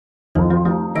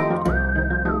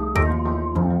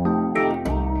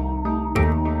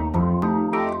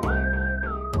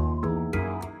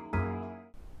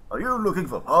you looking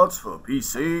for parts for a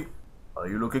PC? Are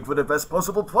you looking for the best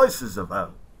possible prices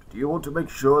around? Do you want to make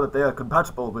sure that they are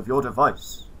compatible with your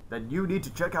device? Then you need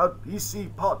to check out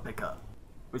PC Part Picker,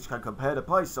 which can compare the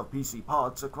price of PC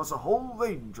parts across a whole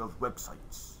range of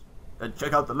websites. Then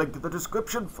check out the link in the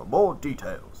description for more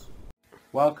details.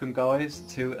 Welcome guys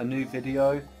to a new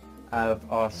video of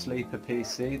our sleeper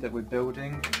PC that we're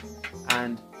building,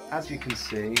 and as you can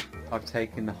see I've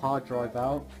taken the hard drive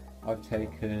out, I've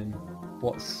taken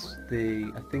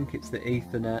I think it's the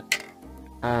Ethernet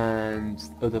and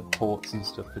other ports and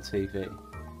stuff for TV.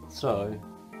 So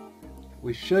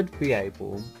we should be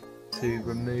able to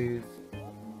remove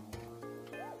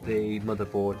the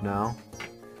motherboard now,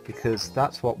 because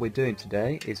that's what we're doing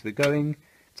today, is we're going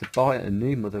to buy a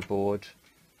new motherboard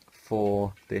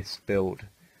for this build.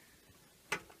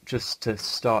 Just to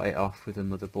start it off with a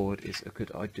motherboard is a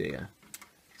good idea.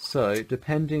 So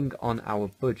depending on our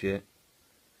budget,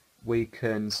 we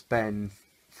can spend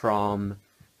from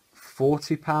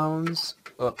 £40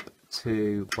 up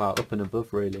to, well, up and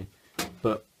above really,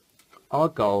 but our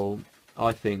goal,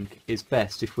 I think, is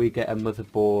best if we get a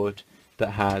motherboard that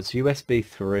has USB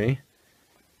 3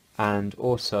 and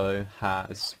also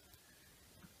has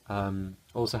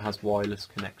wireless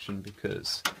connection,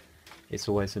 because it's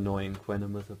always annoying when a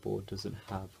motherboard doesn't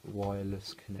have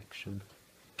wireless connection.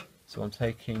 So I'm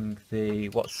taking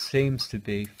what seems to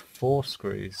be 4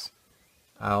 screws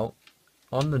out.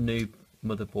 On the new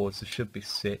motherboards there should be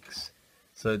 6,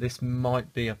 so this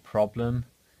might be a problem.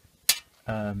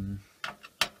 Well,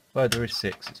 there is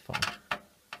 6, it's fine.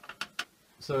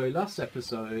 So last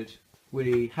episode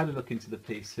we had a look into the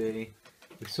PC,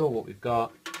 we saw what we've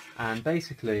got, and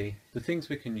basically the things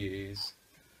we can use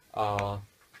are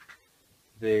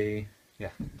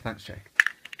thanks Jake.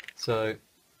 So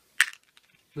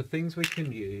the things we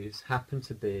can use happen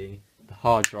to be the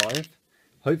hard drive.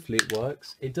 Hopefully it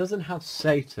works. It doesn't have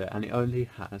SATA and it only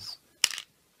has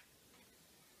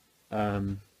I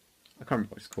can't remember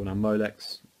what it's called now,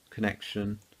 Molex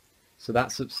connection. So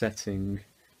that's upsetting,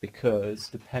 because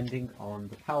depending on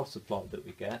the power supply that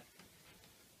we get,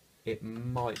 it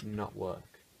might not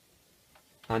work.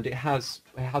 And it has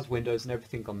Windows and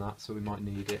everything on that, so we might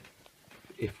need it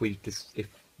if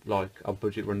like our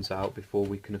budget runs out before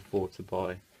we can afford to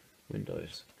buy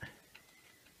Windows.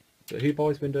 But who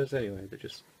buys Windows anyway? They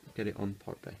just get it on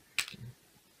Pirate Bay.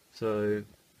 So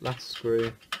last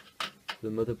screw, the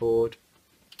motherboard,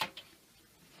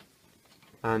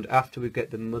 and after we get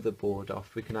the motherboard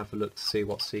off we can have a look to see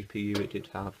what CPU it did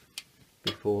have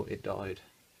before it died.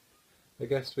 I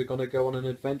guess we're gonna go on an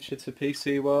adventure to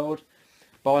PC World,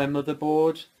 buy a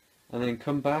motherboard, and then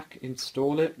come back,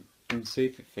 install it, and see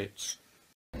if it fits.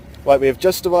 Right, we have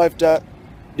just arrived at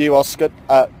New Oscar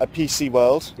at a PC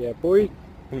World. Yeah, boy.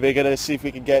 And we're going to see if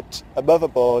we can get a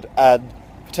motherboard and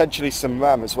potentially some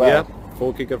RAM as well. Yeah,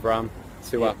 4 gig of RAM.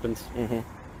 See what happens.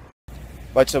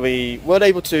 Right, so we weren't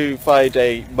able to find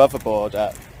a motherboard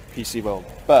at PC World,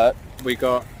 but We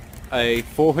got a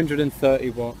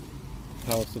 430 watt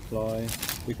power supply,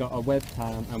 we got a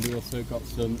webcam, and we also got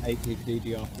some 8 gig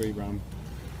DDR3 RAM.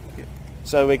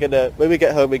 so we're gonna, when we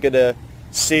get home, we're gonna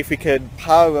see if we can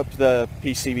power up the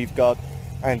PC we've got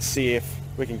and see if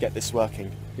we can get this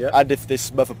working. Yep. And if this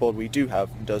motherboard we do have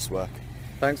does work.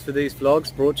 Thanks for these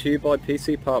vlogs, brought to you by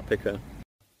PC Part Picker.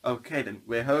 Okay then,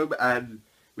 we're home and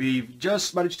we've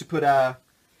just managed to put our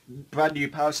brand new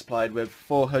power supply in with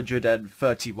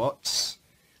 430 watts,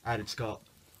 and it's got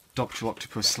Dr.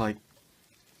 Octopus like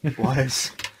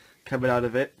wires coming out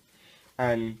of it,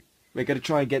 and we're going to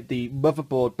try and get the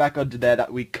motherboard back under there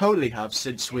that we currently have,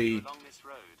 since we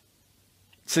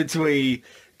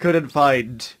couldn't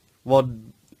find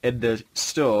one in the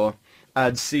store,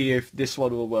 and see if this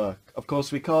one will work. Of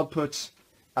course we can't put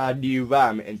a new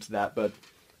RAM into that, but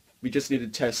we just need to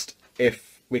test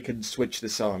if we can switch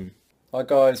this on. Hi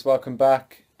guys, welcome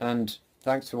back, and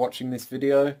thanks for watching this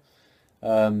video.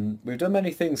 We've done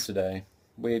many things today.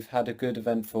 We've had a good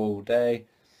eventful day.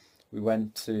 We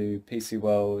went to PC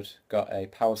World, got a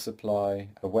power supply,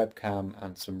 a webcam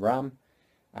and some RAM.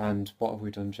 And what have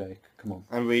we done, Jake? Come on.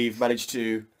 And we've managed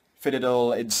to fit it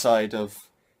all inside of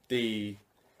the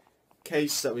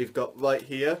case that we've got right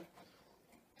here.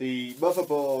 The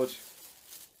motherboard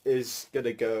is going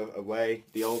to go away,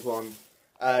 the old one,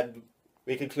 and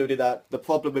we concluded that the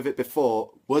problem with it before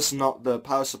was not the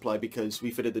power supply, because we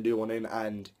fitted the new one in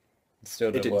and Still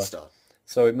it didn't work. start.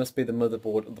 So it must be the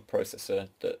motherboard or the processor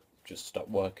that just stopped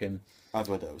working.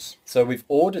 Either of those. So we've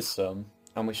ordered some,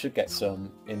 and we should get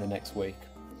some in the next week.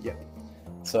 Yep.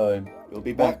 So We'll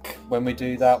be back. when we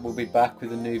do that, we'll be back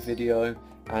with a new video,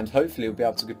 and hopefully we'll be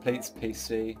able to complete this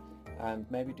PC and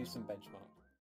maybe do some benchmarks.